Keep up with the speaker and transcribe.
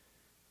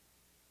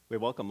We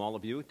welcome all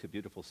of you to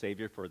Beautiful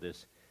Savior for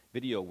this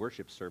video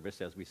worship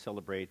service as we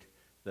celebrate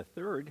the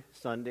third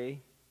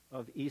Sunday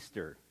of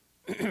Easter.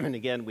 And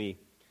again, we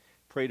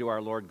pray to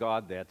our Lord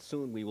God that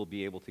soon we will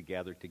be able to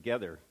gather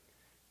together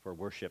for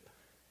worship.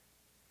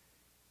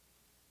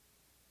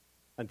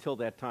 Until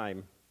that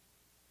time,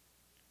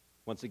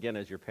 once again,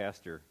 as your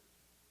pastor,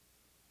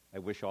 I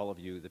wish all of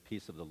you the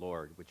peace of the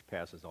Lord, which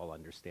passes all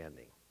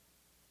understanding.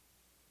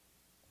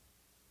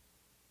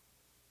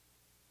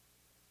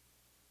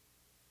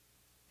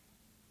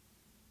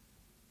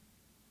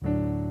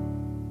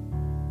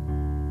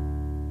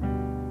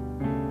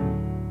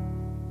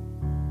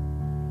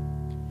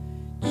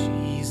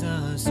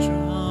 Jesus,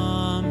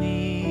 draw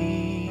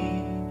me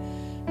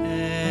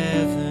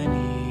ever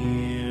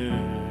near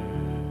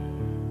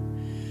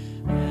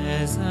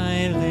as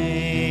I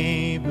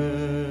labor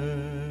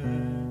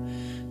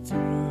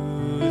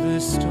through the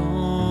storm.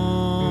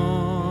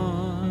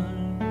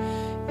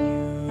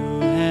 You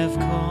have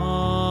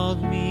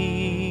called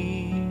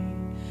me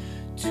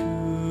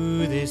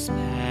to this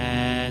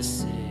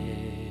passage,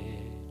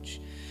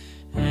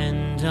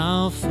 and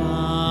I'll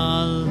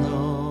follow.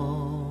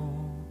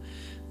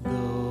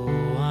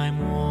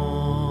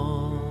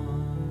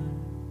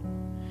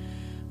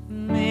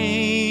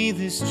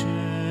 This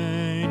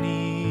journey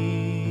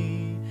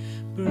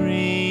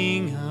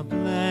bring a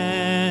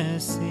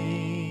blessing.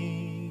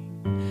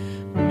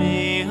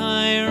 May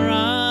I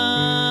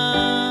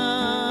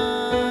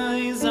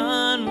rise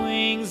on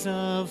wings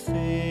of faith,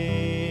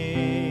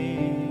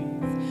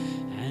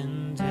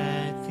 and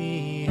at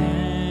the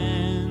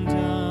end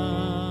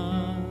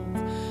of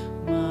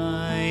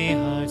my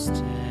heart's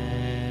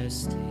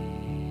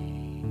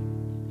testing,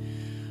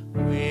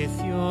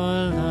 with your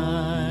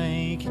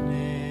likeness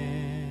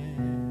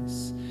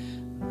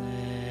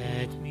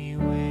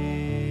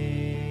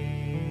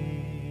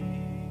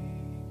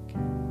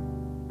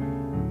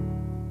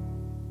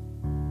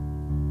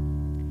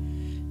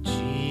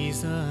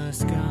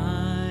Jesus,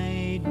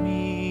 guide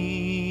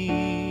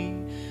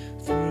me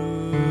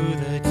through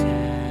the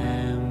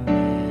tempest.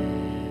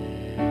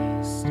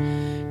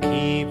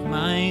 Keep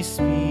my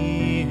spirit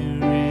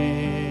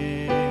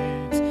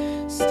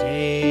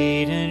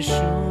stayed and sure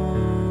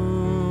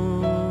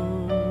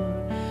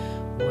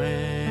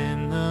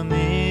when the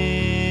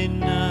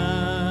midnight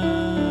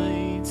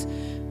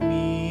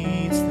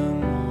meets the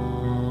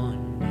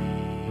morning.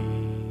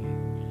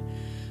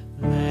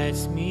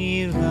 Let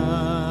me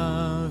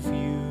love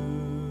you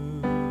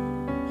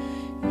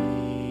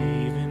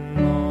even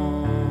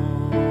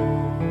more.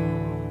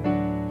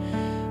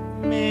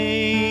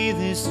 May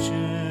this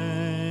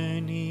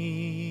journey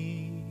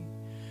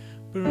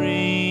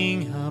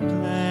bring a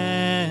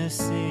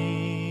blessing.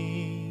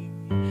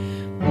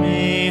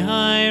 May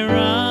I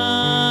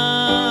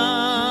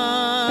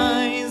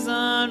rise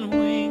on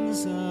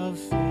wings of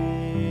faith,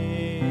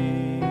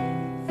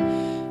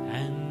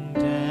 and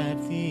at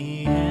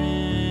the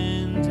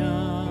end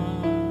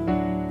of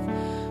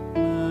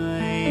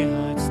my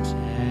heart's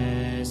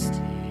testing,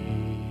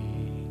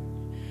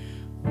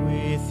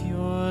 with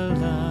your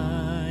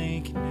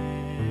likeness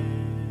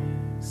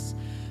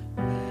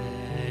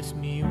let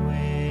me wake.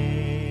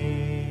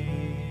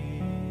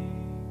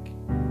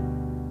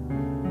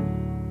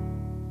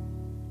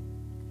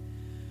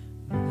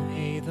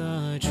 May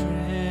the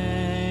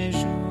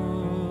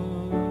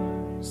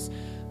treasures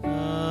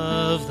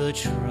of the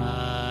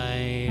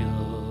trial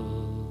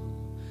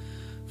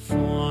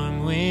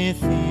form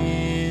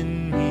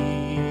within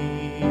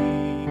me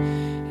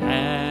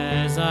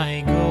as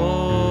I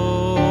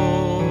go,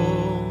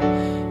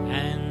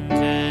 and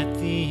at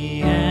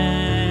the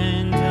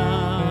end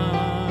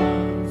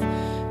of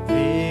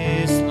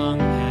this long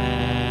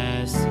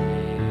passage,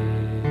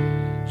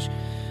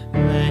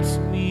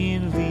 let me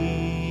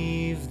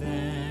leave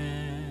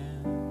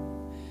them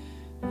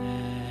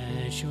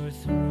at your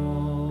throne.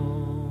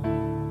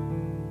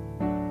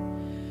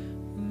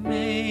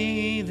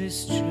 May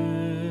this journey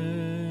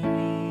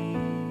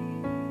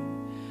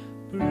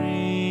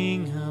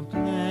bring a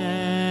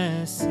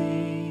blessing.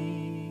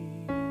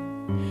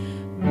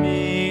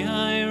 May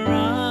I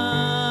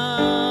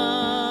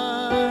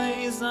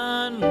rise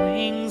on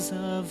wings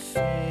of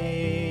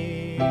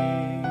faith,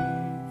 and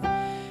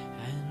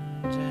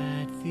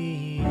at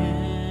the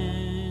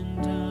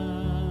end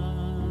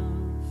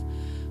of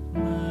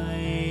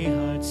my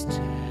heart's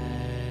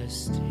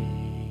testing,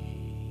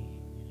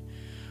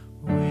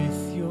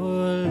 with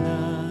your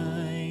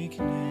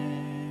likeness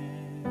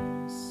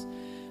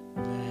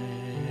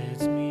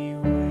let me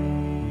wake.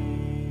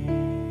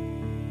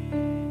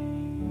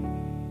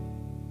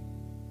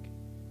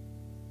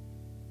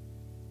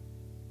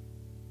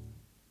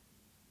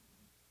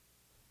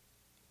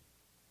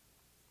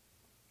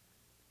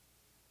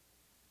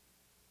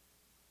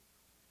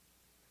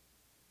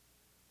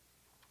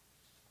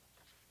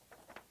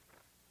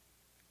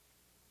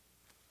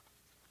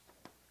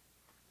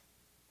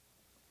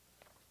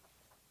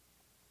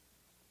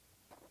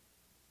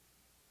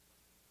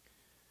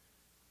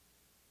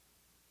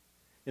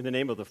 In the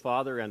name of the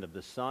Father, and of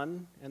the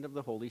Son, and of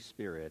the Holy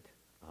Spirit.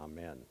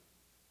 Amen.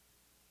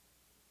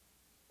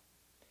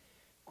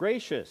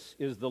 Gracious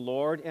is the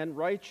Lord and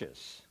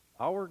righteous.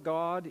 Our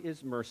God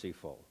is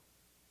merciful.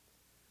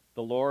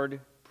 The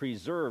Lord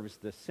preserves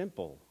the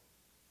simple.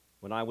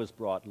 When I was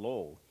brought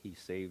low, he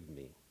saved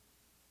me.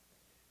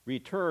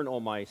 Return,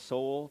 O my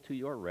soul, to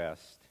your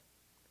rest,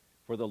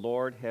 for the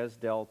Lord has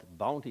dealt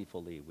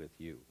bountifully with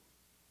you.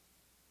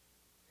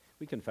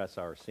 We confess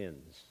our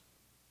sins.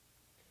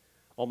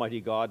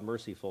 Almighty God,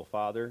 merciful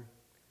Father,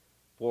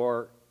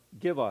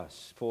 forgive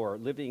us for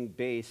living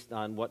based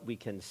on what we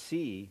can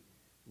see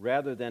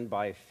rather than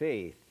by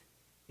faith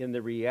in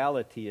the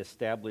reality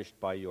established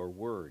by your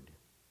word.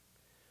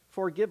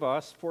 Forgive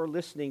us for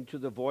listening to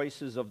the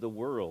voices of the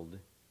world,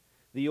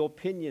 the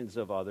opinions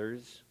of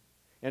others,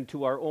 and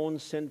to our own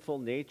sinful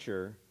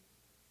nature,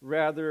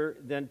 rather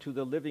than to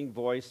the living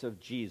voice of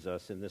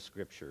Jesus in the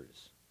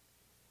Scriptures.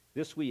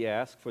 This we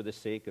ask for the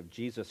sake of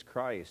Jesus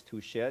Christ,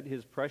 who shed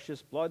his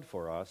precious blood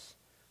for us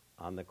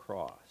on the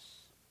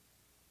cross.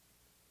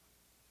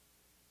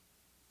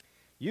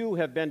 You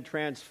have been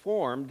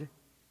transformed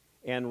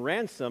and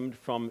ransomed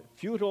from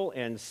futile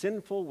and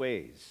sinful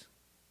ways,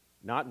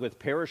 not with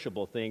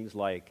perishable things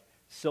like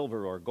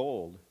silver or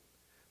gold,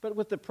 but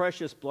with the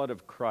precious blood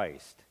of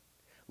Christ,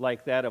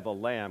 like that of a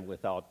lamb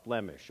without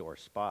blemish or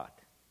spot.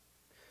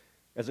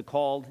 As a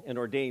called and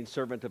ordained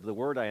servant of the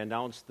word, I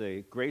announce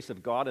the grace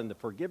of God and the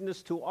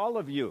forgiveness to all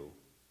of you.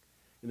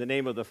 In the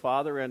name of the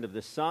Father, and of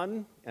the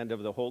Son, and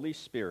of the Holy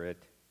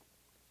Spirit.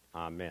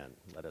 Amen.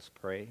 Let us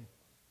pray.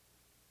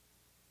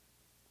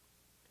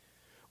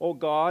 O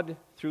God,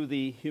 through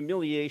the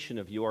humiliation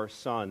of your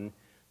Son,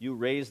 you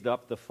raised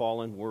up the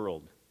fallen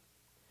world.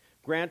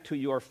 Grant to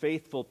your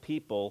faithful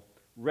people,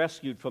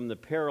 rescued from the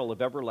peril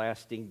of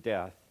everlasting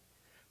death,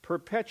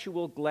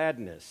 perpetual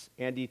gladness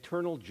and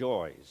eternal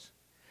joys,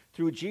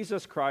 through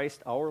Jesus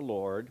Christ our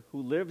Lord,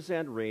 who lives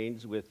and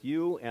reigns with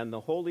you and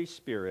the Holy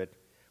Spirit,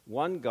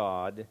 one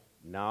God,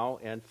 now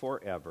and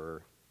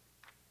forever.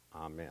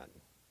 Amen.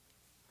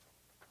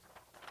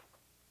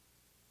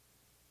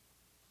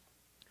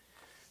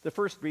 The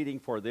first reading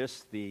for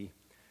this, the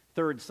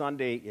third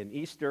Sunday in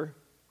Easter,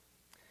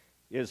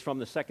 is from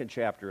the second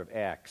chapter of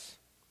Acts.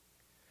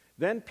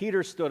 Then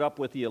Peter stood up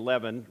with the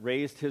 11,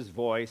 raised his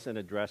voice, and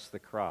addressed the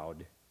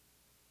crowd.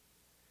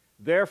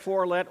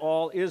 Therefore, let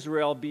all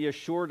Israel be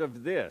assured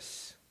of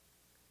this: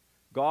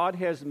 God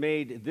has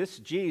made this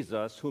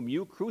Jesus, whom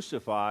you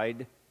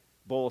crucified,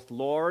 both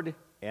Lord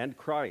and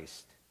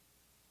Christ.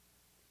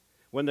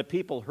 When the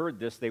people heard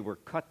this, they were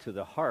cut to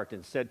the heart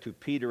and said to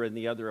Peter and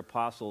the other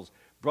apostles,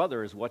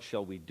 Brothers, what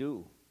shall we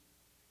do?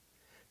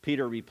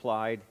 Peter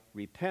replied,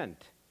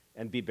 Repent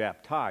and be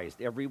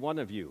baptized, every one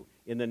of you,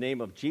 in the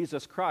name of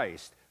Jesus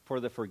Christ, for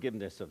the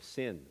forgiveness of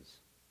sins,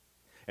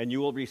 and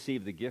you will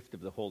receive the gift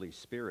of the Holy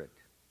Spirit.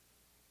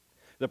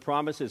 The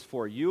promise is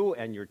for you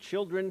and your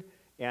children,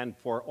 and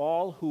for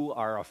all who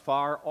are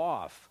afar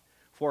off,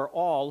 for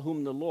all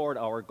whom the Lord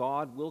our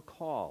God will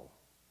call.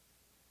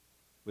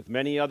 With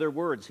many other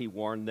words he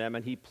warned them,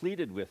 and he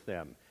pleaded with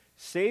them,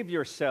 Save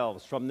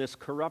yourselves from this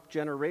corrupt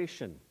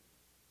generation.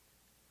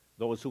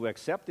 Those who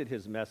accepted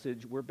his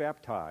message were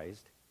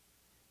baptized,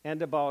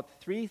 and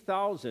about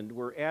 3,000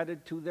 were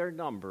added to their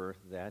number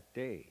that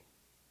day.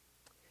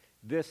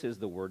 This is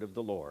the word of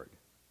the Lord.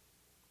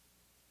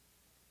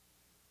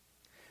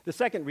 The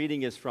second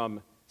reading is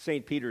from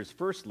St. Peter's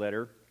first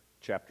letter,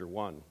 chapter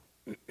 1.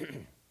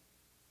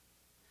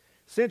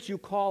 Since you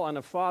call on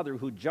a Father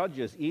who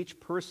judges each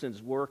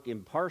person's work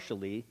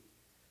impartially,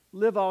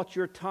 live out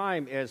your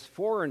time as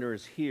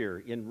foreigners here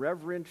in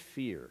reverent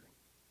fear.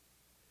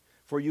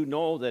 For you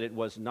know that it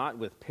was not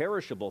with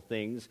perishable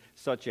things,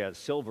 such as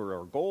silver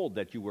or gold,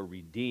 that you were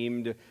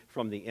redeemed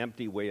from the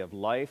empty way of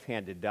life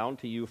handed down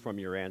to you from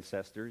your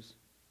ancestors,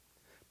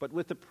 but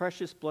with the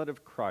precious blood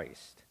of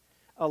Christ,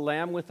 a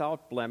lamb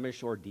without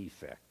blemish or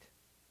defect.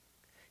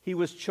 He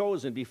was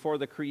chosen before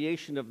the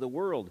creation of the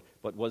world,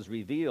 but was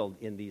revealed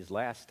in these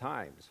last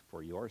times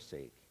for your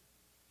sake.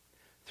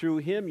 Through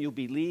him you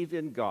believe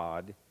in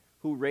God,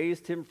 who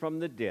raised him from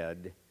the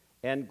dead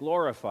and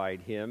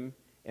glorified him,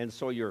 and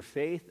so your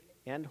faith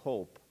and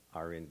hope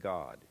are in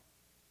God.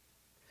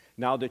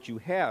 Now that you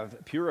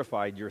have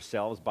purified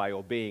yourselves by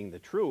obeying the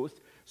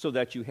truth, so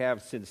that you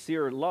have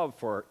sincere love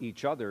for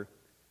each other,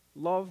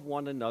 love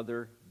one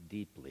another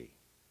deeply,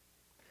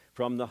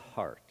 from the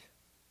heart.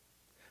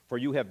 For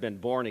you have been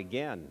born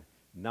again,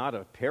 not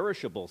of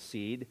perishable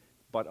seed,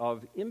 but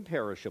of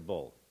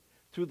imperishable,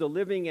 through the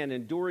living and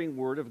enduring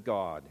word of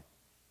God.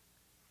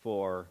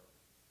 For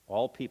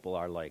all people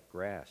are like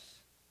grass,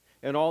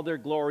 and all their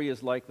glory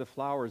is like the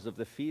flowers of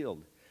the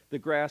field. The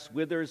grass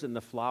withers and the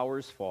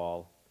flowers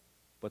fall,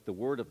 but the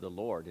word of the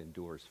Lord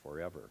endures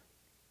forever.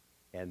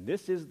 And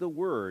this is the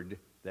word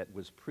that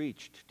was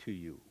preached to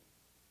you.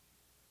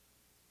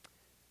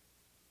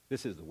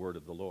 This is the word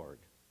of the Lord.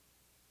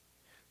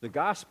 The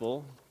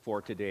gospel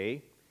for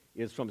today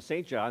is from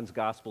St. John's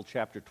Gospel,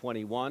 chapter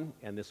 21,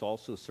 and this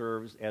also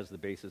serves as the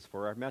basis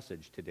for our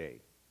message today.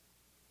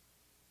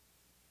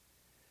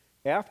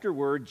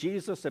 Afterward,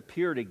 Jesus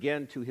appeared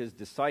again to his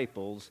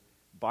disciples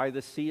by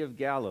the Sea of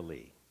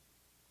Galilee.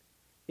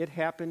 It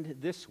happened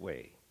this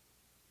way.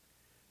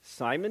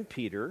 Simon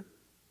Peter,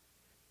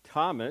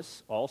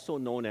 Thomas, also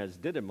known as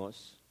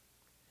Didymus,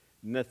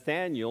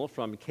 Nathanael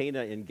from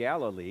Cana in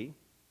Galilee,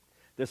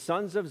 the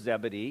sons of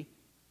Zebedee,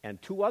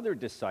 and 2 other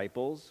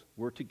disciples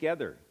were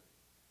together.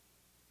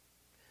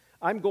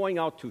 "I'm going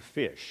out to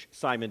fish,"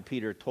 Simon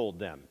Peter told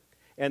them,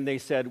 and they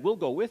said, "We'll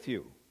go with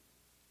you."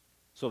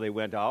 So they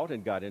went out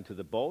and got into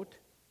the boat,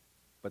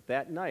 but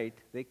that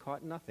night they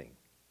caught nothing.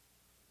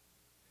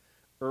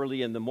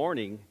 Early in the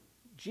morning,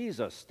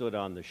 Jesus stood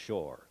on the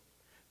shore,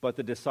 but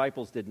the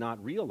disciples did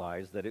not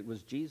realize that it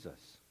was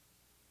Jesus.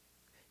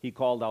 He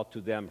called out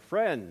to them,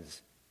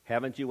 "Friends,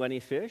 haven't you any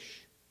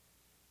fish?"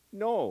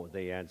 "No,"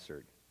 they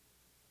answered.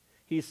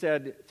 He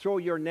said, "Throw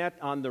your net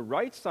on the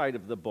right side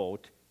of the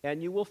boat,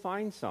 and you will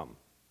find some."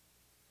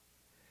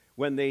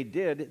 When they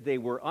did, they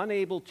were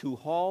unable to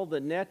haul the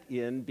net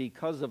in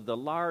because of the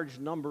large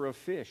number of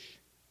fish.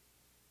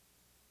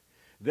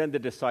 Then the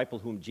disciple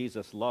whom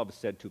Jesus loved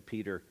said to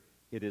Peter,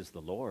 "It is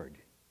the Lord."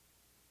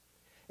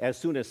 As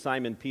soon as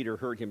Simon Peter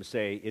heard him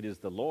say, "It is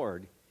the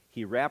Lord,"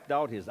 he wrapped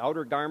out his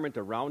outer garment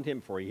around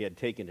him, for he had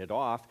taken it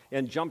off,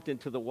 and jumped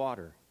into the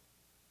water.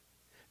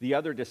 The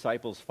other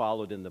disciples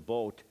followed in the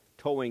boat,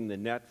 towing the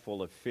net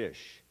full of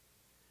fish,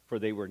 for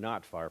they were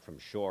not far from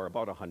shore,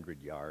 about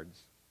 100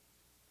 yards.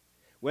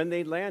 When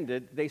they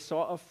landed, they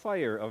saw a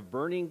fire of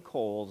burning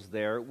coals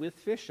there with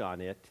fish on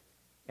it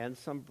and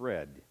some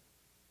bread.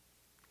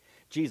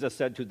 Jesus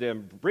said to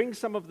them, "Bring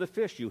some of the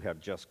fish you have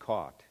just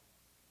caught."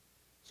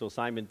 So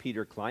Simon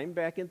Peter climbed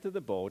back into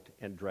the boat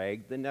and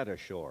dragged the net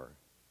ashore.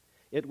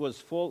 It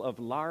was full of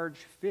large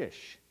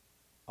fish,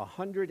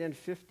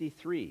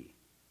 153.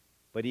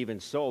 But even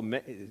with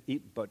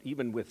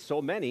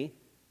so many,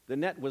 the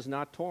net was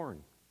not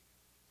torn.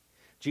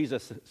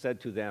 Jesus said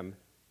to them,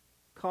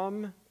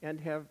 "Come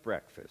and have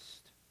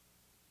breakfast."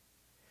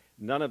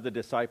 None of the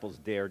disciples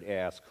dared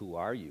ask, "Who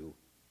are you?"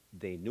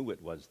 They knew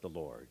it was the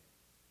Lord.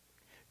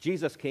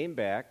 Jesus came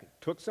back,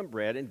 took some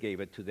bread and gave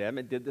it to them,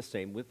 and did the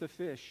same with the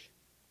fish.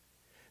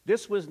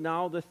 This was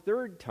now the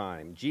 3rd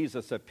time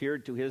Jesus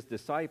appeared to his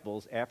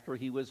disciples after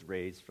he was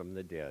raised from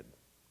the dead.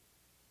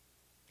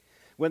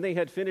 When they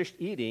had finished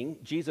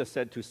eating, Jesus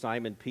said to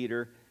Simon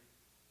Peter,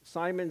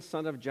 "Simon,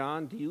 son of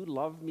John, do you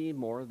love me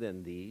more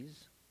than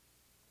these?"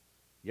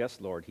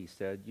 "Yes, Lord," he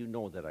said, "you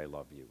know that I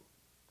love you."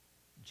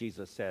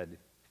 Jesus said,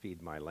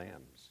 "Feed my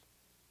lambs."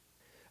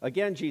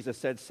 Again Jesus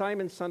said,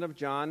 "Simon, son of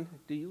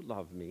John, do you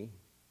love me?"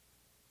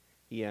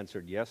 He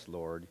answered, "Yes,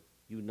 Lord,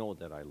 you know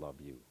that I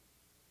love you."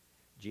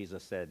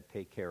 Jesus said,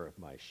 "Take care of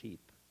my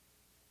sheep."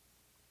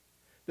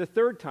 The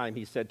 3rd time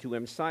he said to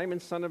him, "Simon,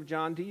 son of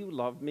John, do you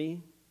love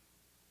me?"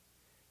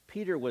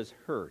 Peter was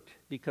hurt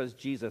because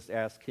Jesus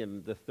asked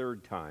him the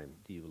 3rd time,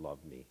 "Do you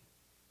love me?"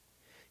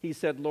 He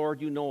said,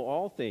 "Lord, you know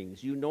all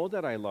things. You know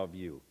that I love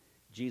you."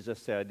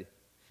 Jesus said,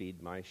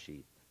 "Feed my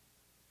sheep.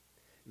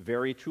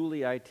 Very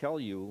truly I tell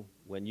you,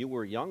 when you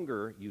were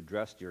younger, you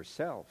dressed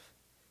yourself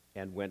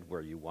and went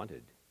where you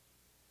wanted.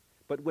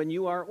 But when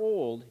you are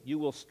old, you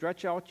will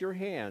stretch out your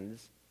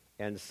hands,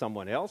 and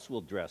someone else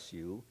will dress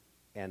you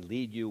and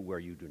lead you where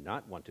you do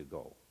not want to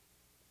go."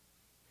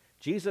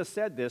 Jesus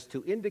said this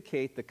to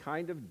indicate the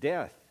kind of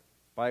death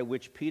by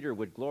which Peter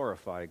would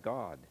glorify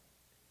God.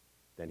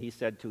 Then he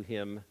said to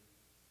him,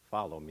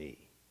 "Follow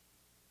me."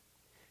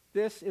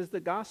 This is the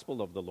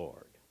gospel of the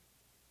Lord.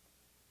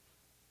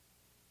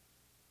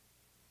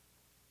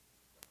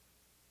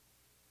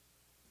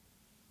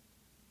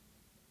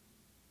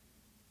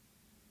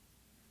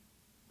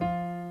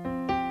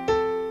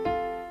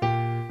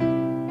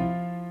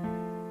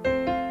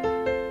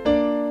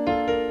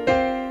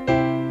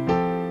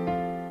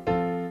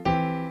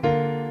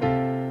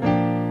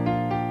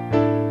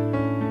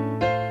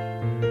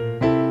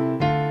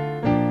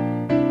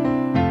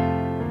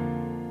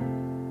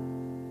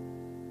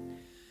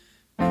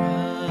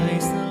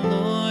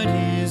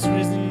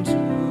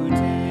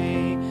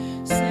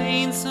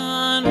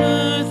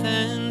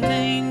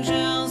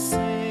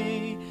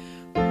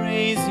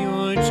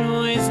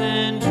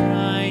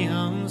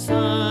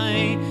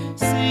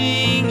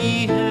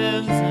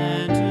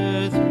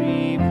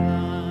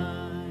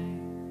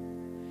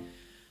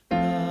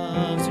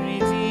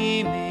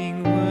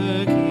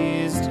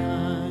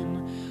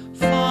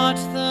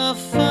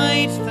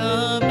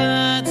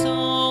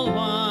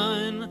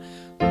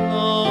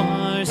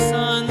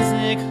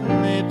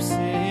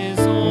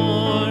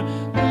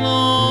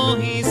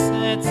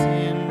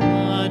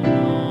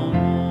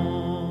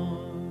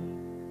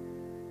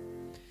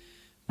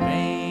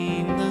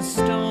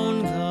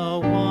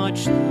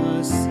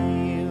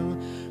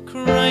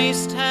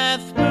 Christ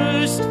hath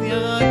burst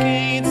the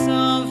gates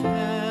of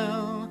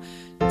hell.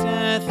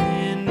 Death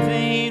in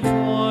vain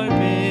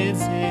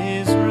forbids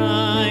his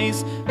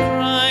rise.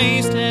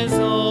 Christ has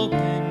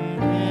opened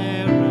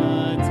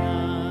paradise.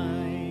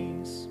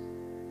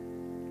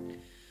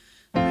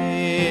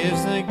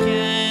 Lives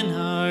again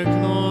our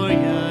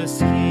glorious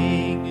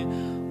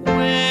King.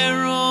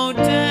 Where, O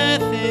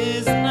death,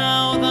 is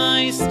now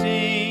thy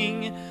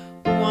sting?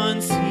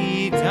 Once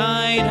he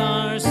died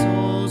our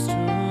souls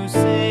to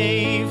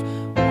save.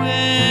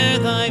 Where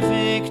thy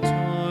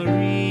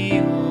victory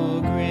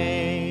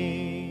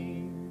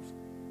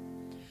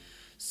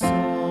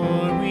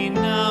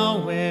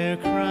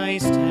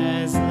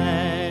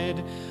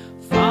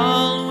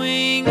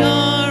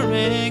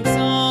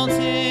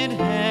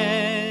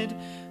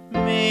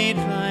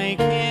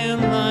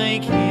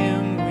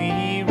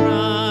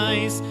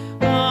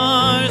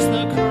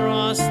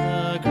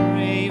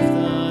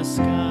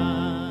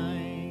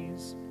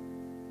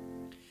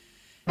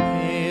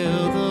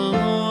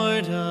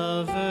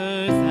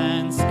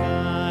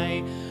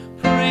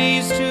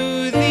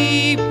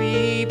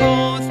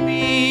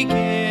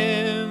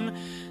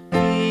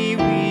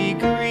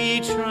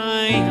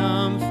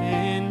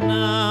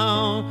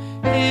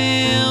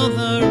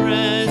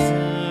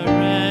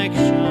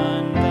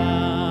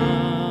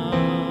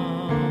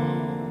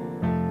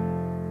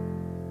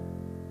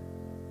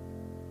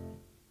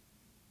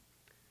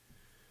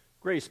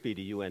Grace be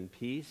to you and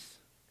peace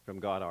from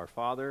God our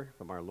Father,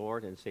 from our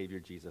Lord and Savior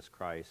Jesus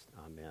Christ.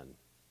 Amen.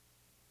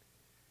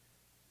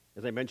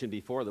 As I mentioned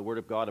before, the Word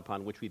of God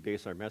upon which we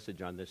base our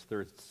message on this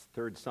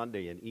third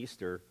Sunday in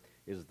Easter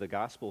is the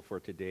Gospel for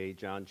today,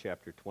 John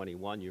chapter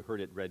 21. You heard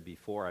it read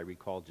before. I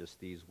recall just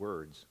these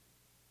words.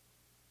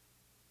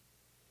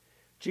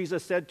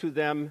 Jesus said to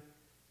them,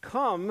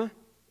 "Come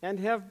and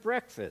have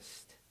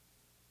breakfast."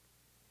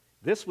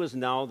 This was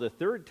now the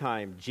third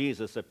time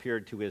Jesus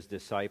appeared to his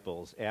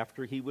disciples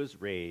after he was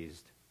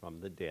raised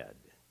from the dead.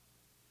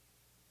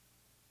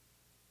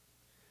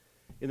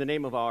 In the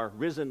name of our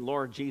risen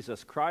Lord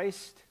Jesus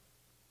Christ,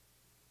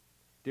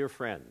 dear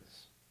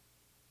friends,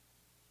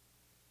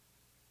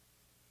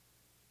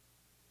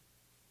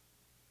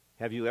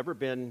 have you ever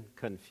been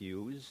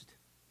confused?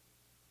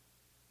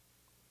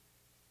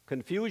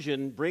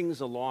 Confusion brings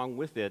along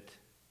with it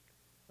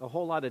a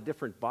whole lot of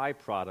different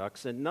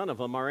byproducts, and none of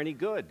them are any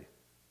good.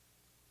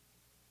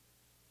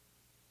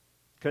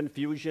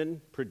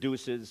 Confusion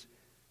produces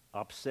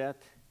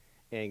upset,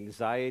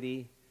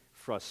 anxiety,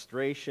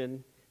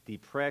 frustration,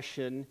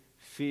 depression,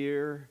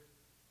 fear,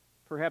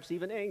 perhaps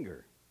even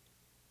anger.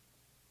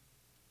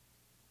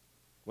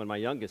 When my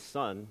youngest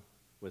son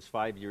was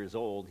 5 years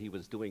old, he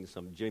was doing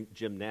some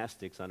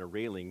gymnastics on a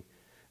railing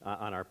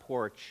on our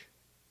porch,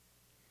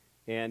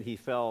 and he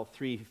fell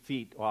 3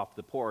 feet off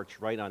the porch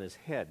right on his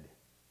head.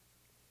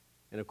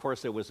 And of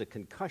course, there was a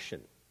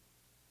concussion.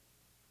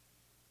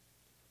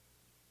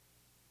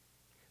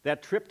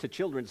 That trip to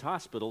Children's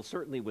Hospital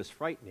certainly was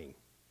frightening.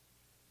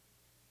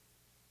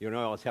 You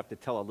know, I always have to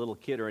tell a little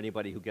kid or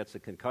anybody who gets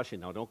a concussion,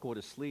 now don't go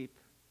to sleep.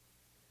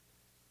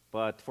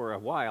 But for a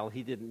while,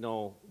 he didn't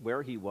know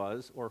where he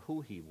was or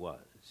who he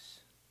was.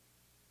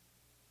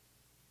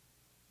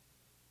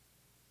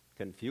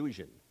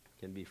 Confusion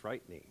can be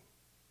frightening.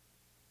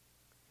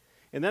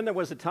 And then there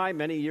was a time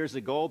many years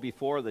ago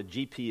before the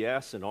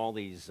GPS and all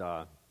these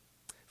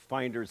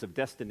finders of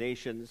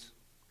destinations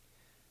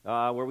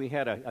where we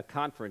had a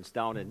conference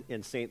down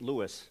in St.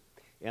 Louis,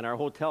 and our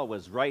hotel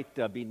was right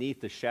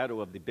beneath the shadow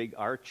of the big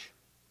arch.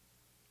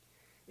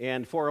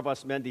 And 4 of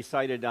us men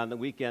decided on the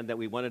weekend that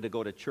we wanted to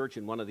go to church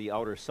in one of the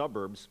outer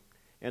suburbs,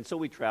 and so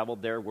we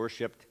traveled there,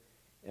 worshiped,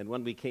 and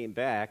when we came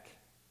back,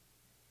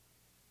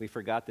 we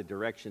forgot the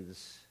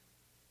directions,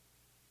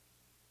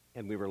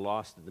 and we were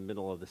lost in the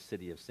middle of the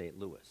city of St.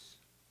 Louis.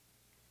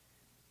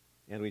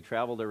 And we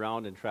traveled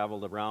around, and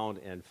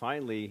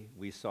finally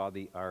we saw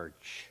the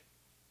arch.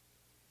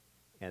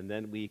 And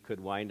then we could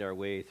wind our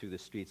way through the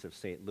streets of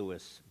St.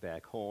 Louis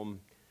back home,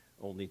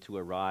 only to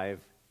arrive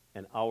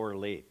an hour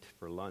late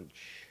for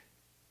lunch.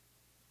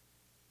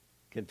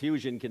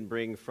 Confusion can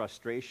bring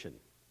frustration.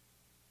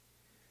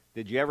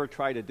 Did you ever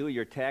try to do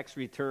your tax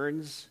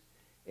returns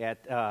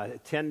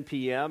at 10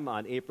 p.m.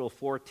 on April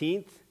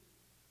 14th?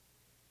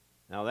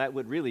 Now that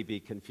would really be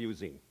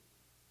confusing.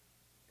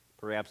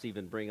 Perhaps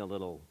even bring a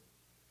little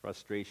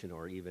frustration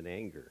or even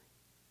anger.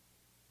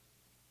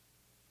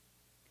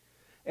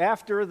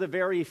 After the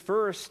very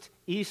first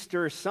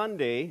Easter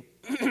Sunday,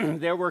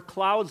 there were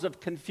clouds of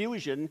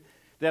confusion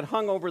that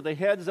hung over the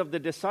heads of the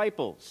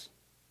disciples.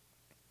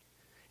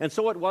 And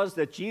so it was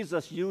that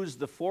Jesus used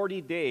the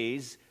 40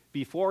 days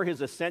before his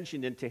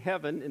ascension into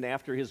heaven and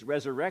after his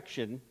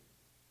resurrection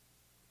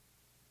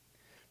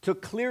to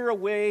clear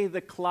away the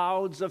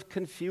clouds of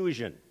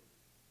confusion.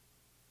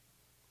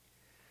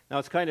 Now,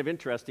 it's kind of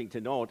interesting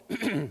to note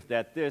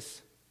that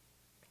this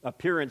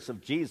appearance of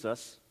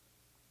Jesus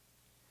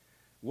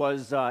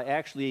was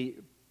actually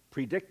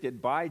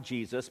predicted by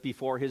Jesus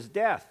before his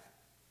death.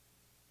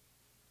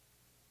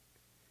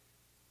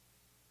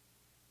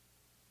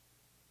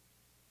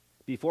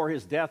 Before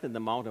his death in the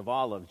Mount of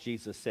Olives,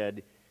 Jesus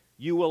said,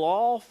 "You will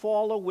all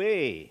fall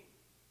away,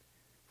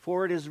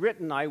 for it is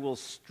written, I will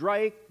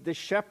strike the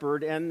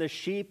shepherd, and the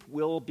sheep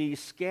will be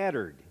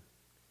scattered.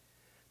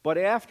 But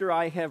after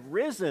I have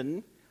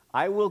risen,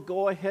 I will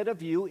go ahead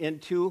of you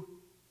into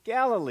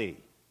Galilee."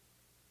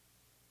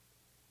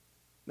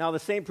 Now, the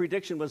same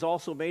prediction was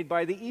also made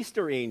by the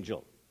Easter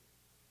angel.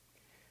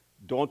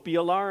 "Don't be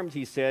alarmed,"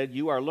 he said.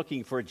 "You are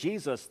looking for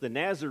Jesus, the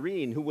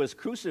Nazarene, who was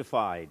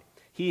crucified.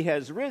 He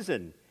has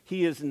risen.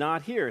 He is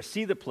not here.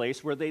 See the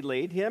place where they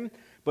laid him?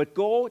 But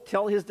go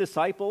tell his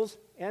disciples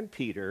and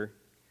Peter,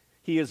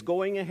 he is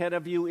going ahead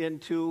of you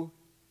into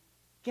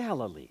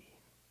Galilee.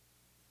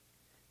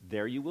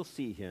 There you will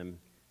see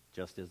him,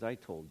 just as I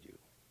told you."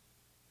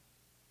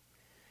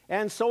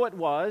 And so it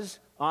was,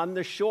 on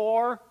the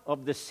shore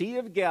of the Sea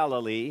of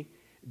Galilee,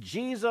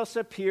 Jesus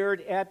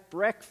appeared at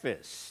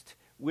breakfast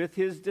with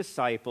his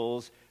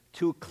disciples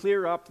to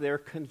clear up their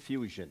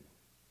confusion.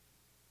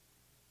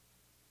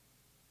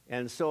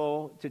 And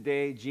so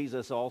today,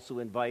 Jesus also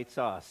invites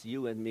us,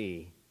 you and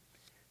me,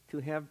 to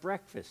have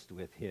breakfast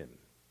with him,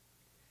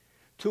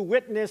 to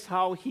witness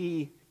how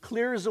he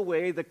clears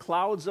away the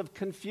clouds of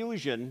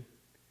confusion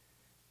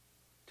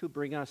to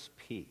bring us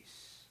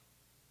peace.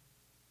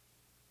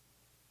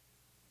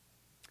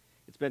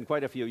 It's been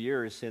quite a few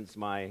years since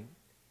my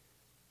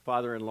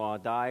father-in-law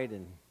died,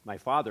 and my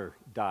father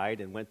died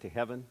and went to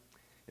heaven.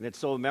 And it's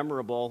so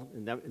memorable,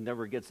 and it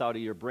never gets out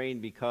of your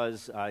brain,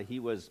 because he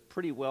was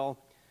pretty well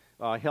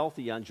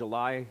healthy on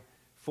July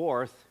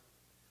 4th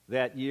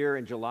that year,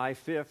 and July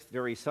 5th,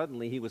 very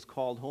suddenly, he was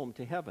called home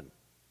to heaven.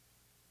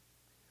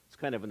 It's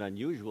kind of an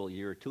unusual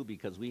year, too,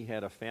 because we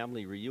had a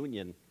family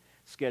reunion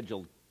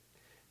scheduled.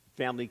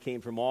 Family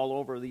came from all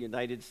over the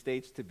United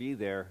States to be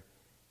there,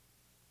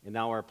 and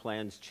now our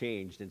plans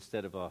changed.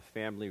 Instead of a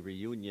family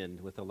reunion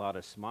with a lot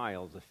of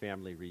smiles, a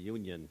family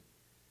reunion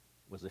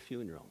was a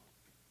funeral.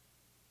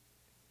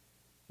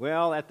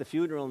 Well, at the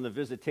funeral and the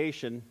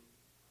visitation,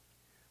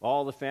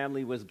 all the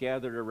family was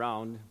gathered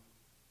around,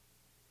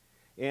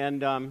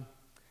 and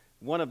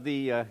one of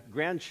the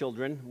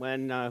grandchildren,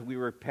 when we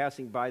were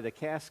passing by the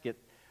casket,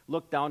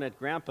 looked down at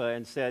Grandpa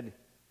and said,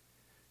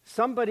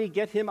 "Somebody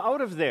get him out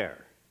of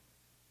there."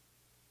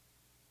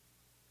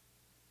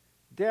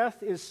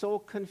 Death is so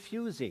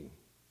confusing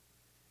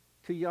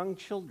to young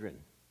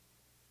children.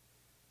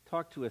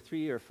 Talk to a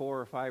 3 or 4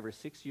 or 5 or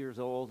 6 years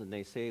old, and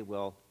they say,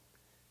 "Well,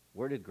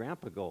 where did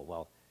Grandpa go?"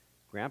 "Well,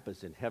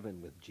 Grandpa's in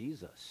heaven with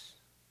Jesus."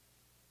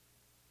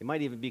 They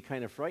might even be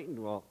kind of frightened.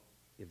 "Well,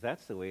 if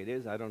that's the way it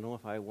is, I don't know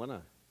if I want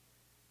to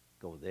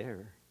go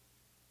there."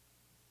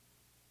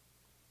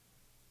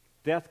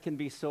 Death can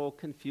be so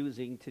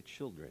confusing to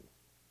children.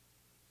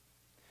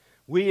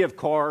 We, of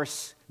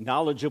course,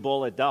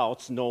 knowledgeable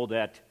adults, know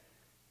that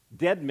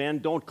dead men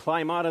don't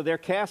climb out of their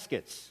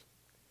caskets.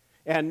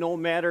 And no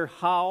matter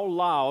how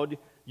loud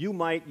you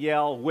might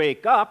yell,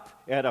 "Wake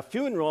up," at a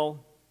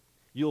funeral,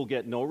 you'll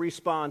get no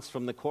response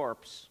from the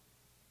corpse.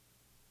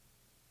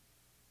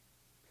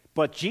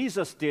 But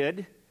Jesus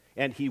did,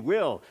 and he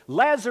will.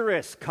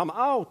 "Lazarus, come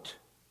out."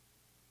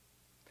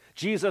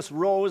 Jesus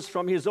rose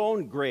from his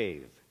own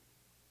grave.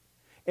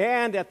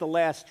 And at the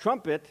last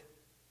trumpet,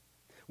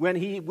 when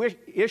he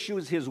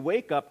issues his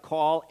wake-up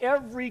call,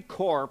 every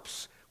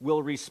corpse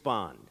will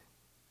respond.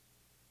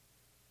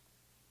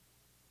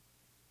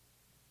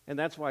 And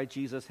that's why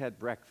Jesus had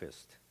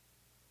breakfast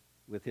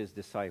with his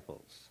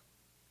disciples,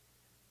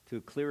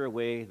 to clear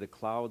away the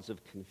clouds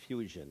of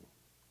confusion,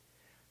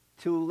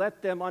 to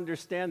let them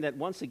understand that,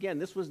 once again,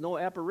 this was no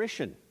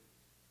apparition.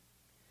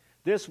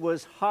 This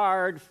was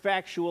hard,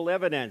 factual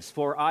evidence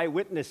for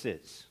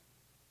eyewitnesses.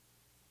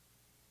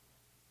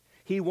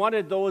 He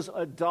wanted those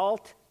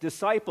adult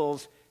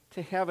disciples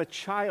to have a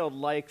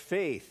childlike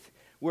faith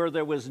where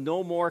there was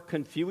no more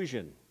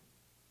confusion.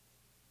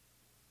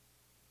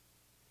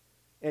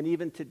 And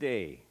even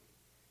today,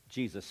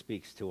 Jesus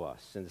speaks to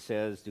us and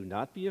says, "Do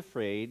not be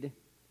afraid.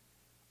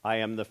 I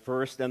am the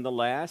first and the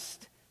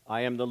last.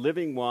 I am the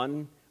living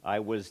one. I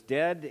was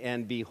dead,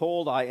 and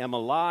behold, I am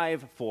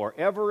alive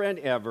forever and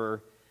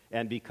ever.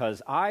 And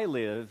because I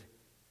live,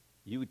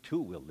 you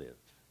too will live."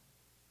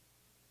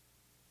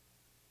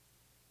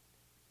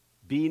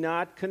 Be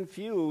not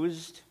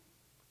confused,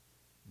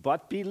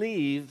 but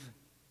believe.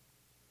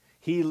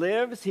 He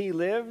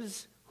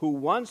lives, who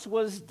once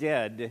was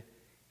dead.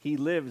 He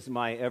lives,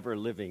 my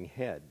ever-living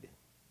head.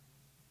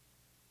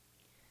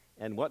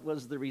 And what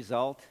was the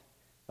result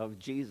of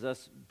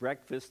Jesus'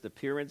 breakfast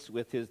appearance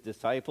with his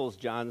disciples?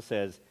 John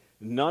says,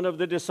 "None of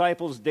the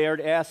disciples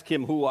dared ask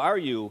him, 'Who are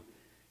you?'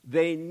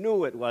 They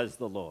knew it was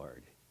the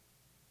Lord."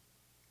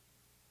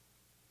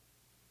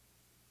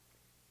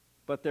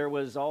 But there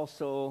was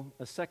also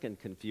a second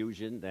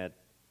confusion that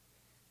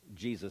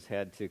Jesus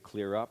had to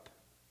clear up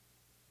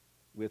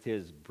with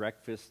his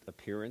breakfast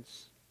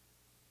appearance.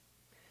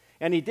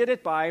 And he did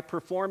it by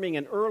performing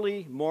an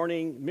early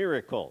morning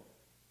miracle.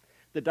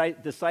 The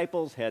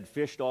disciples had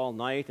fished all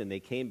night and they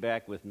came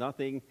back with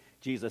nothing.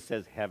 Jesus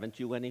says, "Haven't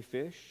you any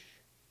fish?"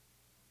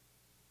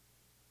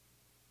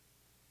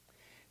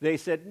 They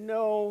said,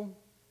 "No."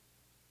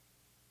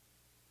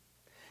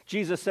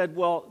 Jesus said,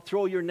 "Well,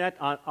 throw your net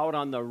out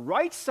on the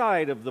right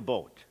side of the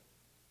boat."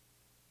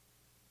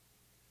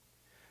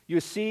 You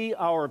see,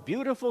 our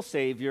beautiful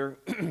Savior,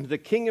 the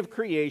King of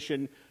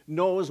creation,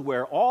 knows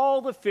where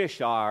all the fish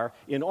are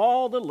in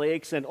all the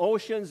lakes and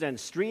oceans and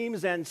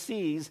streams and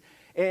seas.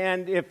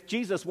 And if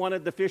Jesus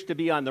wanted the fish to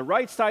be on the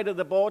right side of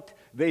the boat,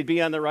 they'd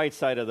be on the right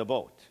side of the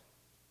boat.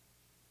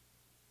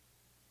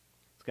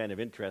 It's kind of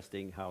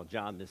interesting how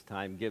John this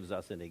time gives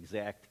us an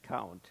exact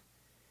count.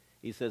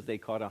 He says they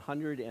caught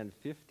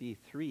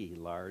 153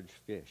 large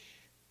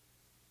fish.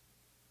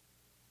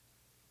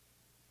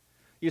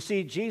 You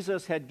see,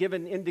 Jesus had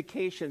given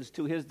indications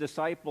to his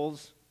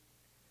disciples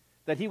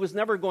that he was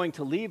never going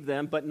to leave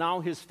them, but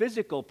now his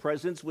physical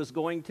presence was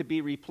going to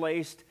be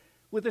replaced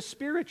with a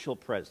spiritual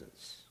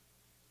presence.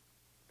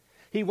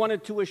 He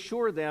wanted to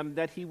assure them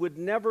that he would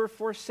never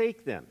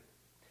forsake them.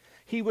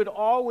 He would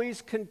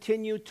always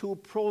continue to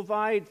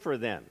provide for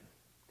them.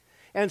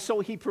 And so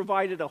he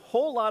provided a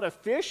whole lot of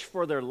fish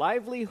for their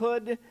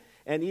livelihood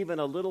and even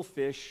a little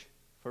fish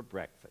for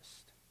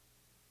breakfast.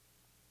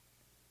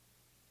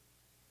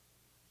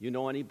 You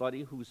know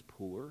anybody who's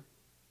poor?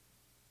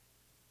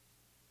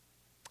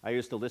 I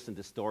used to listen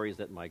to stories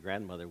that my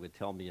grandmother would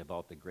tell me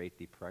about the Great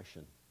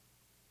Depression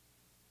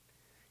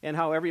and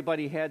how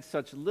everybody had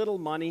such little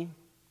money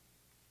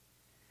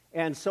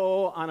And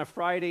so on a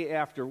Friday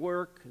after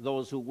work,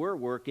 those who were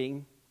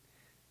working,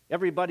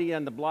 everybody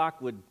on the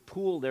block would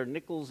pool their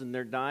nickels and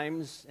their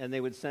dimes, and they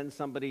would send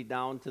somebody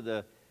down to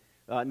the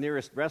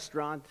nearest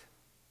restaurant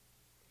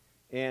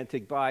and to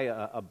buy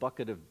a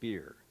bucket of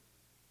beer.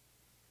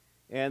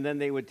 And then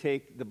they would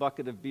take the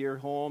bucket of beer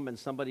home, and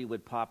somebody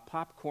would pop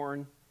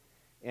popcorn,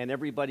 and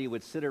everybody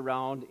would sit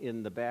around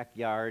in the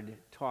backyard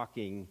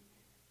talking,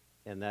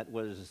 and that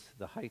was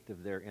the height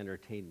of their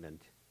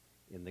entertainment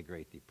in the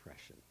Great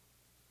Depression.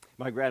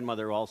 My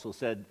grandmother also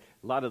said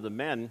a lot of the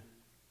men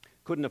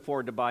couldn't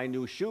afford to buy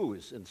new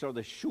shoes, and so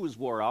the shoes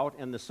wore out,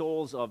 and the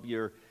soles of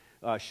your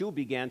shoe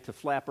began to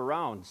flap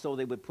around, so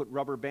they would put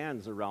rubber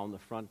bands around the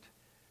front,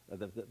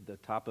 the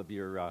top of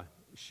your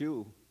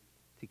shoe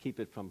to keep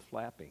it from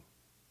flapping.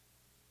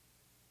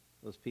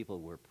 Those people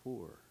were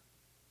poor.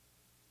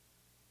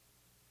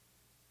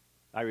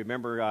 I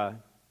remember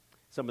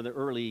some of the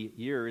early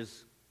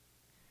years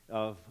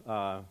of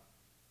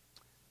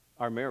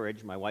our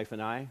marriage, my wife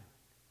and I,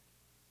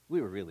 we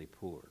were really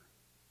poor.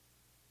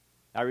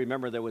 I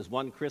remember there was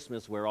one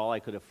Christmas where all I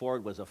could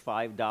afford was a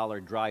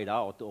 $5 dried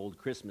out old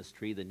Christmas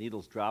tree. The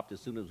needles dropped as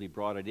soon as we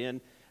brought it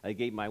in. I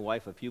gave my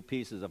wife a few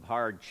pieces of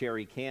hard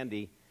cherry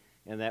candy,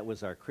 and that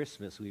was our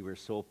Christmas. We were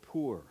so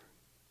poor.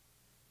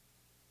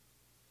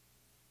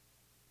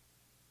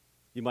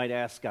 You might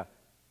ask,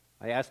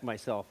 I asked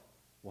myself,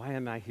 why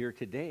am I here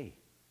today?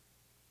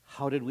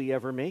 How did we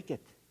ever make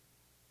it?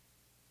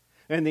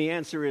 And the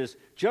answer is,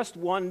 just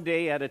one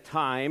day at a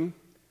time,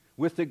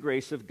 with the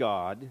grace of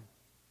God.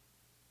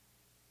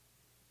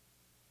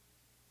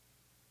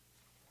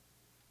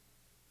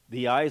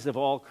 The eyes of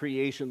all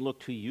creation look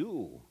to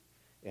you,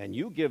 and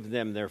you give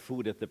them their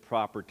food at the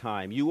proper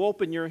time. You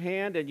open your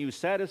hand and you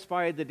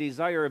satisfy the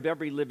desire of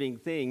every living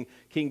thing.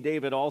 King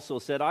David also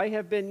said, I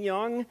have been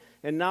young,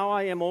 and now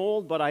I am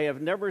old, but I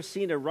have never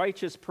seen a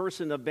righteous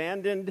person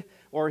abandoned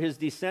or his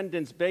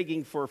descendants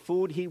begging for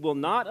food. He will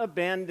not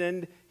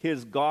abandon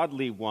his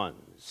godly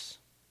ones.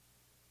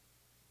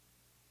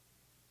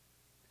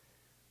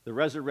 The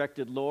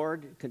resurrected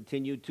Lord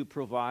continued to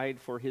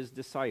provide for his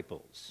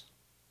disciples.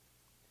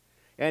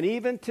 And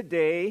even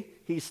today,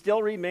 he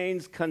still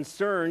remains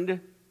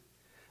concerned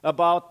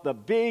about the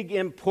big,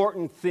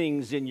 important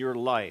things in your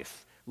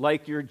life,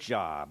 like your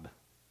job,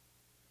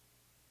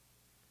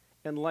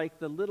 and like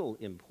the little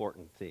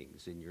important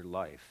things in your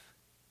life,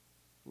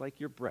 like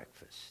your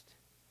breakfast.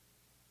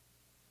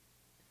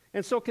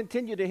 And so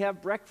continue to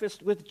have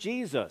breakfast with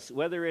Jesus,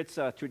 whether it's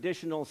a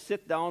traditional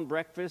sit-down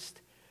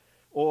breakfast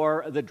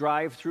or the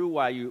drive-through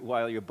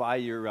while you buy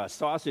your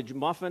sausage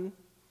muffin,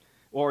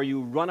 or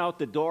you run out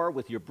the door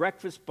with your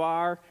breakfast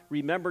bar.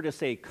 Remember to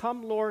say,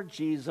 "Come, Lord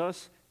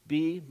Jesus,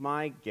 be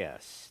my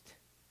guest."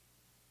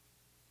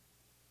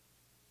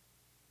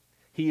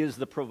 He is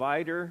the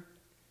provider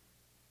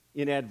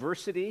in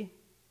adversity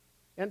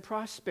and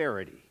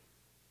prosperity.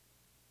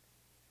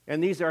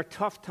 And these are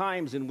tough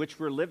times in which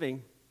we're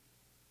living.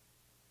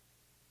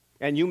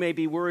 And you may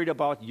be worried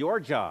about your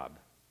job.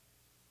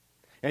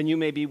 And you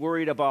may be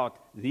worried about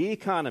the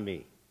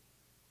economy.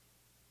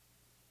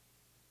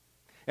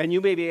 And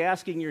you may be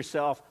asking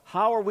yourself,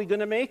 how are we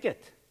going to make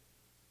it?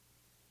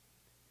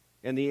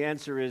 And the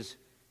answer is,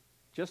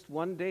 just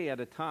one day at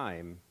a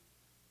time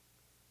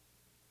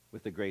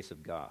with the grace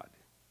of God.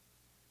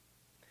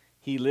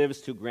 He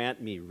lives to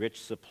grant me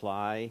rich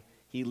supply.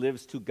 He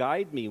lives to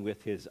guide me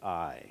with his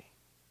eye.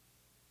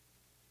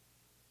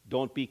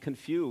 Don't be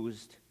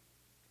confused.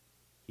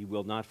 He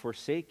will not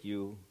forsake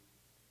you,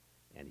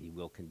 and he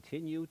will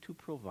continue to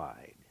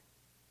provide.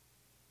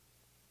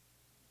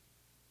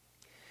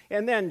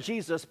 And then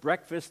Jesus'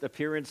 breakfast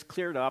appearance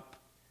cleared up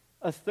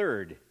a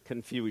third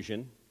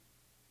confusion.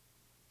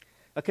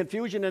 A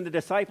confusion in the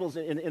disciples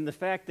in the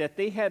fact that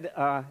they had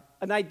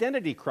an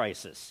identity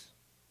crisis.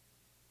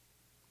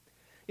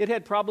 It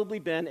had probably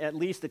been at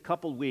least a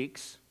couple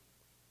weeks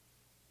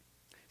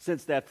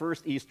since that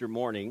first Easter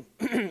morning,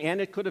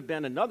 and it could have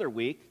been another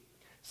week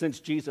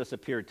since Jesus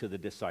appeared to the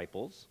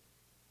disciples.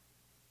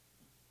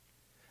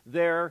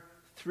 Their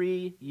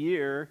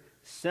 3-year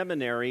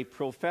seminary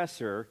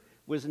professor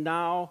was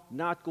now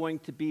not going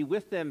to be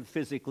with them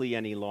physically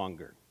any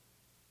longer.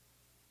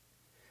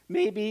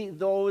 Maybe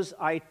those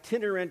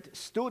itinerant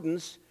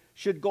students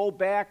should go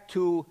back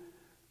to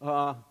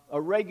a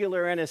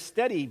regular and a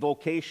steady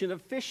vocation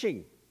of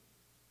fishing.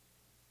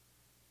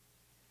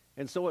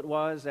 And so it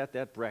was at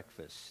that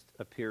breakfast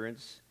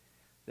appearance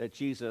that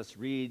Jesus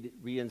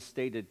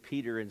reinstated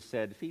Peter and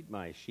said, "Feed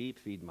my sheep,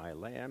 feed my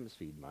lambs,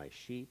 feed my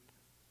sheep."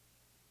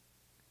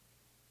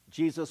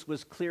 Jesus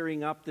was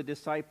clearing up the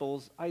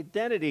disciples'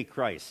 identity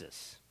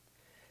crisis.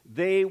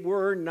 They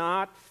were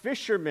not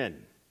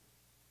fishermen.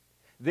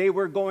 They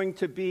were going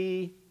to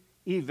be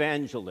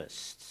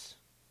evangelists.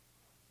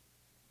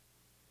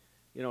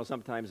 You know,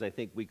 sometimes I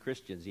think we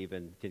Christians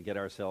even can get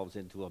ourselves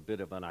into a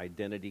bit of an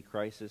identity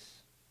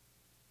crisis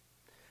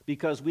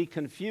because we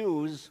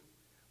confuse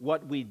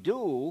what we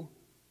do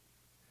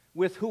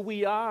with who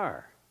we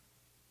are.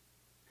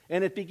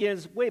 And it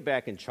begins way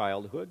back in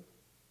childhood.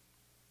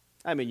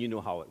 I mean, you know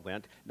how it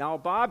went. Now,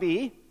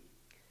 Bobby,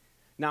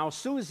 Now,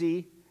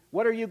 Susie,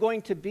 what are you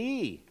going to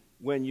be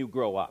when you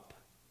grow up?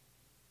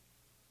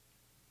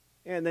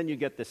 And then you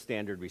get the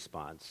standard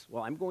response.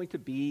 Well, I'm going to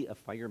be a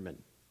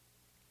fireman.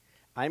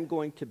 I'm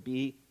going to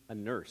be a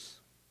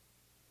nurse.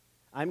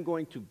 I'm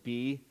going to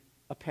be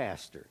a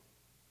pastor.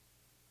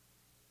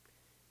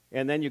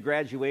 And then you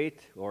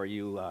graduate or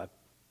you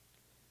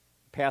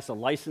pass a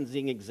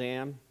licensing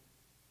exam.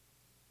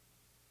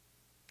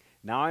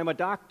 Now I'm a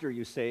doctor,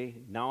 you say.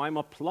 Now I'm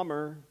a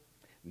plumber.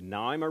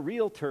 Now I'm a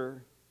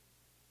realtor.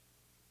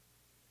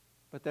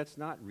 But that's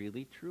not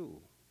really true.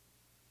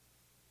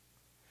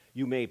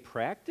 You may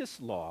practice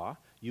law,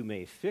 you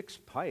may fix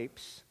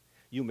pipes,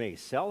 you may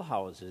sell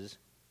houses,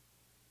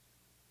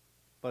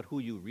 but who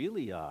you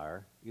really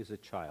are is a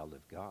child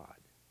of God.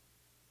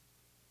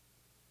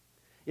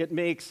 It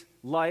makes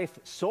life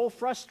so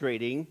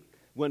frustrating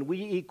when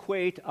we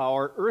equate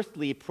our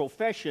earthly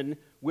profession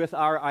with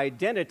our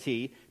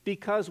identity,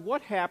 because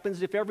what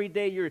happens if every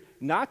day you're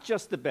not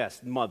just the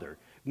best mother,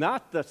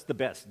 not just the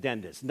best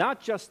dentist,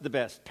 not just the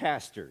best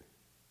pastor?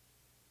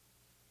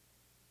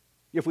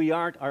 If we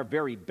aren't our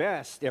very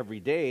best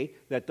every day,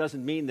 that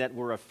doesn't mean that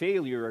we're a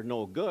failure or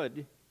no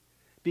good,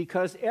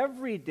 because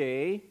every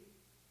day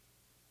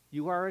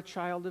you are a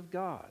child of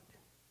God.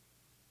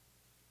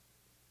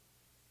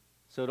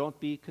 So don't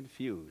be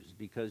confused,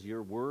 because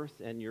your worth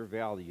and your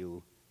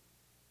value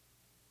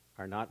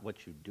are not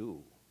what you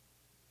do,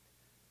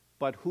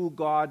 but who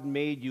God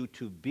made you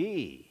to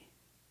be.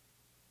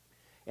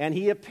 And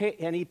he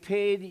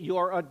paid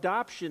your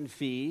adoption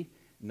fee,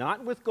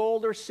 not with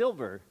gold or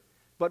silver,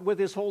 but with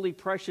his holy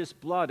precious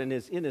blood and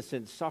his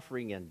innocent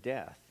suffering and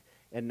death.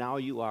 And now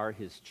you are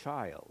his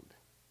child.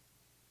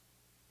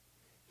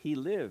 He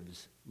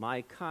lives,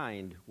 my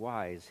kind,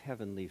 wise,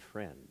 heavenly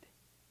friend.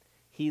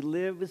 He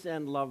lives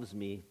and loves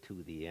me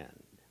to the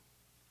end.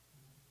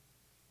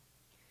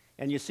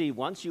 And you see,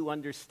 once you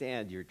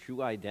understand your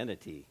true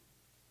identity,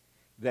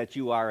 that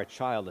you are a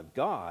child of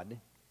God,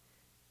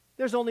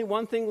 there's only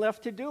one thing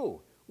left to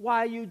do.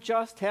 Why, you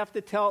just have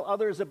to tell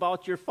others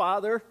about your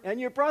father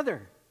and your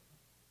brother.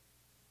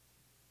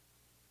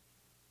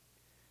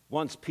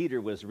 Once Peter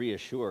was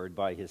reassured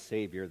by his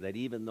Savior that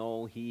even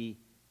though he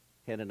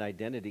had an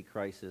identity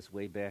crisis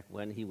way back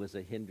when, he was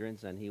a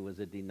hindrance and he was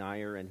a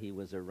denier and he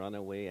was a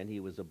runaway and he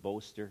was a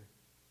boaster.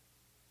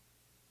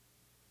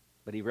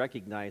 But he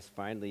recognized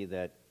finally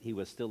that he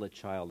was still a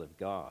child of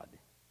God.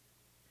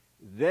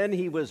 Then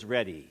he was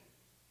ready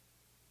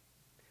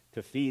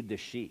to feed the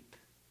sheep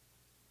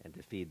and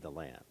to feed the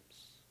lambs.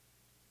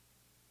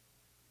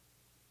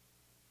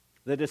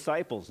 The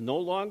disciples, no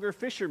longer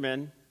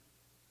fishermen,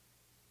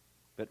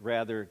 but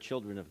rather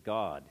children of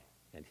God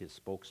and his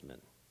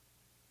spokesman.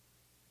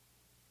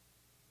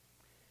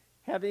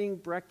 Having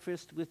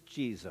breakfast with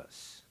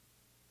Jesus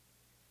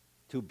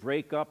to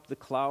break up the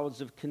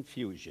clouds of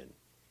confusion.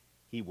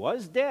 He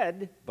was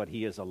dead, but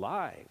he is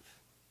alive.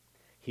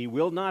 He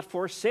will not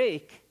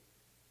forsake,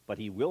 but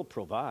he will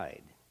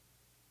provide.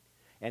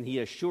 And he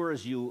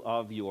assures you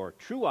of your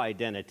true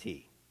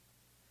identity,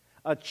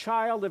 a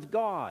child of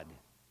God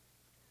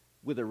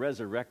with a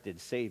resurrected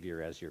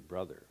Savior as your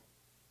brother.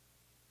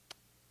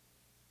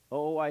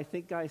 Oh, I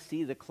think I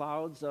see the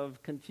clouds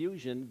of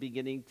confusion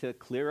beginning to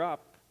clear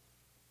up.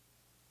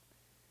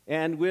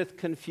 And with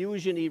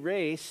confusion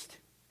erased,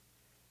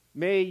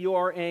 may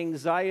your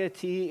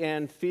anxiety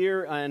and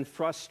fear and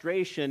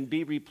frustration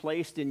be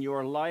replaced in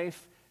your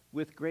life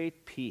with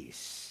great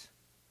peace.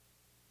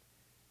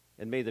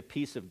 And may the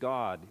peace of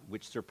God,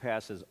 which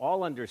surpasses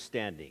all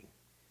understanding,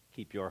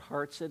 keep your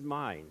hearts and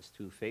minds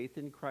through faith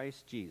in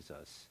Christ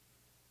Jesus.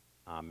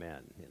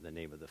 Amen. In the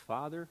name of the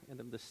Father, and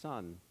of the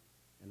Son,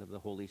 and of the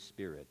Holy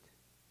Spirit.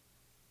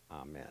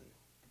 Amen.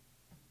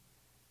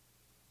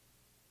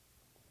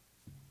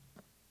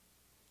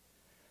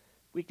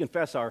 We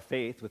confess our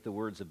faith with the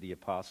words of the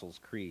Apostles'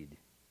 Creed.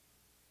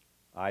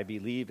 I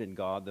believe in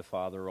God the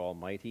Father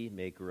Almighty,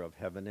 maker of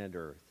heaven and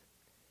earth,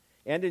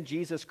 and in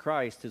Jesus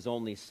Christ, his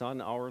only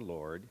Son, our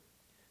Lord,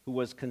 who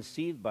was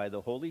conceived by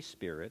the Holy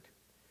Spirit,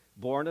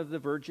 born of the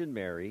Virgin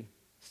Mary,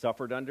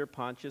 suffered under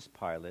Pontius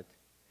Pilate,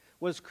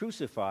 was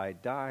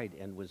crucified, died,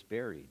 and was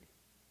buried.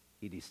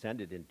 He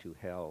descended into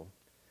hell.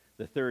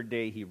 The third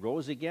day he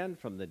rose again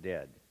from the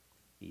dead.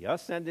 He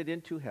ascended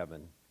into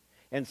heaven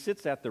and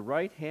sits at the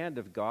right hand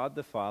of God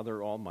the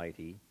Father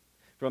Almighty.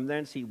 From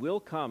thence he will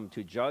come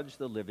to judge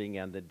the living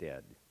and the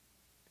dead.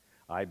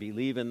 I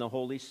believe in the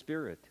Holy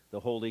Spirit, the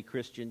holy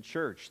Christian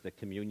church, the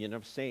communion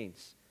of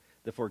saints,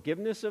 the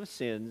forgiveness of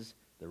sins,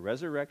 the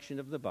resurrection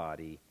of the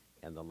body,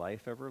 and the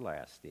life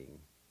everlasting.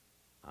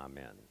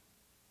 Amen.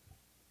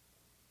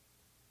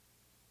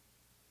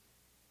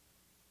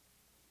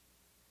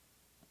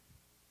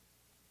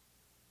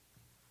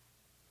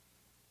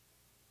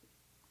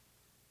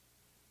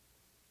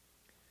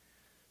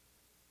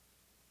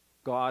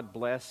 God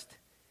blessed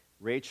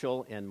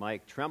Rachel and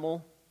Mike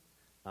Tremmel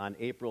on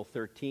April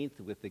 13th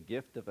with the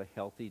gift of a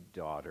healthy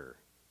daughter.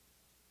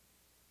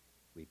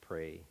 We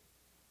pray.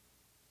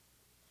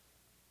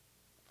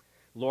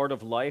 Lord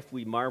of life,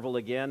 we marvel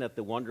again at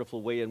the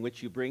wonderful way in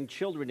which you bring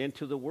children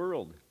into the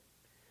world.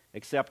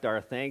 Accept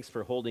our thanks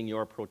for holding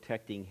your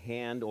protecting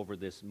hand over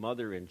this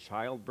mother in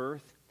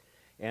childbirth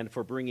and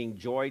for bringing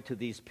joy to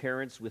these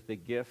parents with the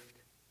gift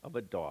of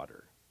a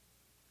daughter.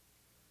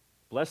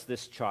 Bless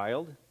this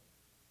child,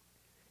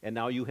 and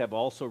now you have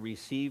also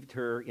received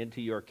her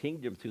into your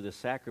kingdom through the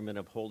sacrament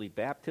of holy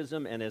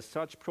baptism, and as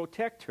such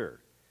protect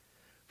her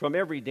from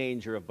every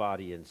danger of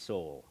body and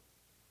soul,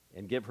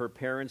 and give her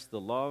parents the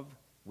love,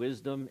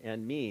 wisdom,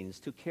 and means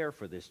to care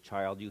for this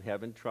child you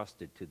have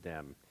entrusted to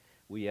them.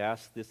 We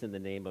ask this in the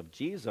name of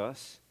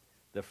Jesus,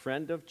 the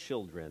friend of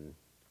children.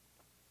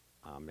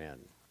 Amen.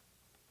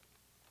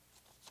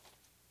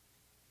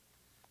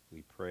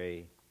 We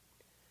pray.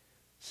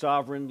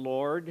 Sovereign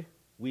Lord,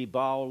 we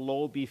bow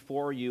low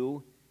before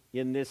you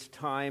in this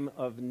time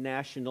of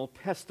national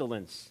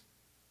pestilence.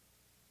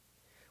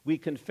 We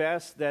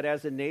confess that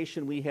as a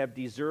nation we have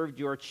deserved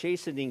your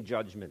chastening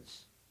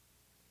judgments.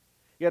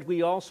 Yet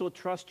we also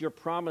trust your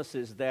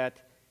promises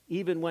that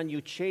even when you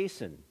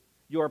chasten,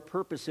 your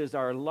purposes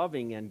are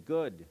loving and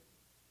good.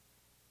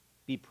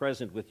 Be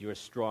present with your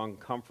strong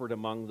comfort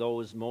among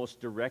those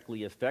most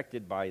directly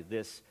affected by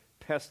this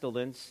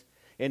pestilence,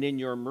 and in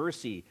your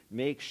mercy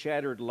make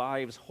shattered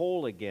lives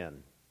whole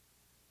again.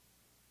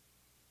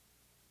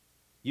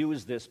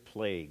 Use this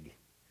plague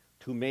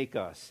to make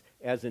us,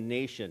 as a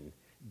nation,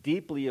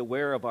 deeply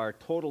aware of our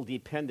total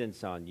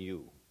dependence on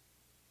you.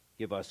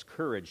 Give us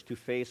courage to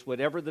face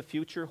whatever the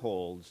future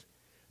holds,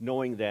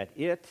 knowing that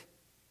it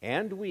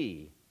and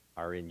we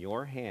are in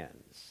your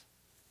hands.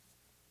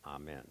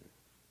 Amen.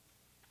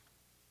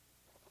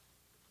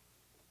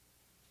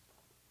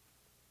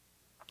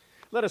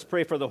 Let us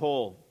pray for the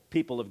whole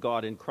people of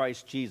God in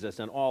Christ Jesus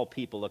and all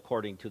people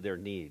according to their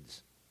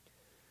needs.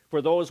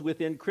 For those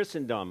within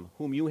Christendom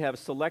whom you have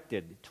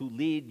selected to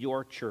lead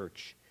your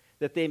church,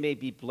 that they may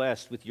be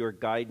blessed with your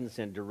guidance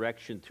and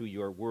direction through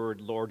your word,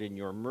 Lord, in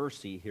your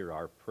mercy, hear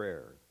our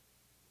prayer.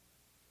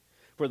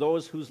 For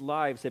those whose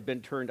lives have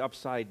been turned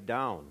upside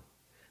down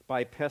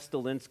by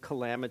pestilence,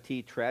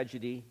 calamity,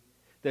 tragedy,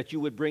 that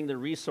you would bring the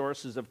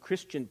resources of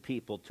Christian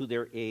people to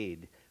their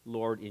aid,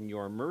 Lord, in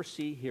your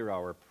mercy, hear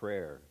our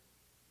prayer.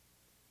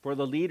 For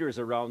the leaders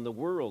around the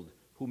world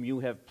whom you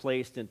have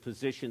placed in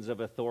positions of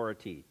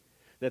authority,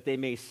 that they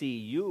may see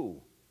you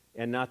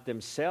and not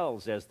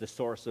themselves as the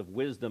source of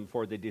wisdom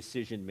for the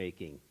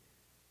decision-making.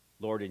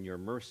 Lord, in your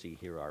mercy,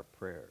 hear our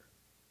prayer.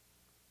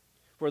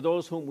 For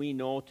those whom we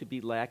know to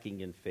be lacking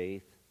in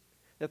faith,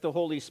 that the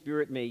Holy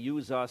Spirit may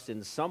use us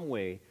in some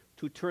way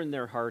to turn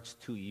their hearts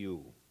to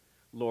you.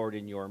 Lord,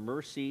 in your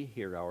mercy,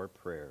 hear our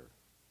prayer.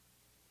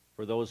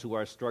 For those who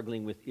are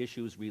struggling with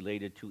issues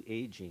related to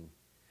aging,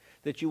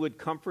 that you would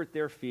comfort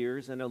their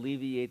fears and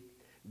alleviate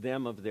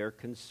them of their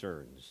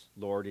concerns.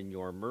 Lord, in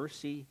your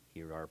mercy,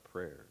 hear our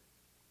prayer.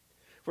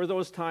 For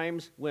those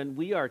times when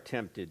we are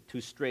tempted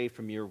to stray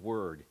from your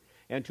word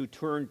and to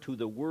turn to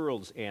the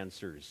world's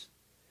answers,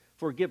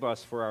 forgive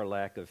us for our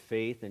lack of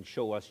faith and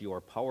show us your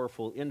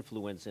powerful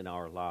influence in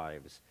our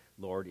lives.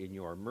 Lord, in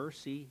your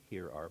mercy,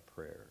 hear our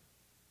prayer.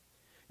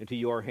 Into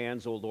your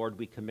hands, O Lord,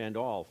 we commend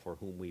all for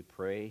whom we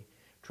pray,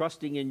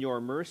 trusting in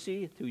your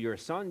mercy through your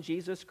Son,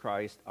 Jesus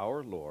Christ,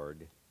 our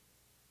Lord.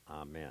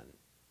 Amen.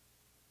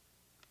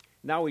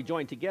 Now we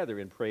join together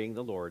in praying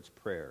the Lord's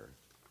Prayer.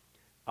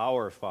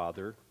 Our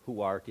Father, who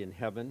art in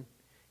heaven,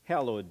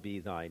 hallowed be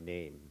thy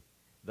name.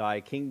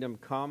 Thy kingdom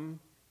come,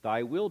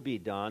 thy will be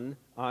done,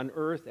 on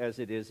earth as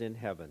it is in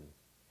heaven.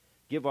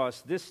 Give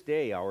us this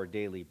day our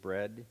daily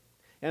bread,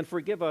 and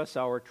forgive us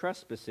our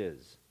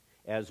trespasses,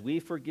 as we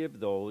forgive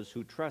those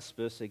who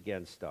trespass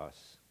against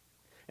us.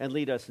 And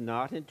lead us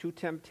not into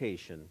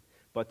temptation,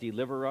 but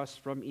deliver us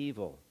from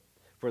evil.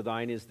 For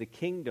thine is the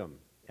kingdom,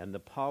 and the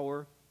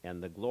power,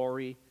 and the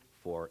glory,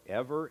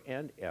 forever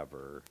and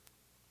ever.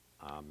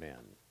 Amen.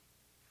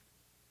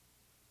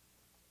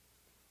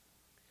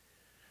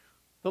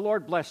 The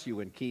Lord bless you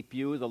and keep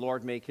you. The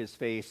Lord make his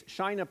face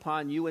shine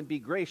upon you and be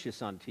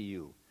gracious unto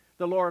you.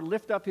 The Lord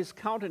lift up his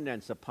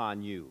countenance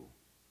upon you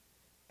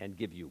and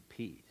give you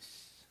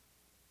peace.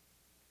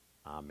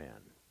 Amen.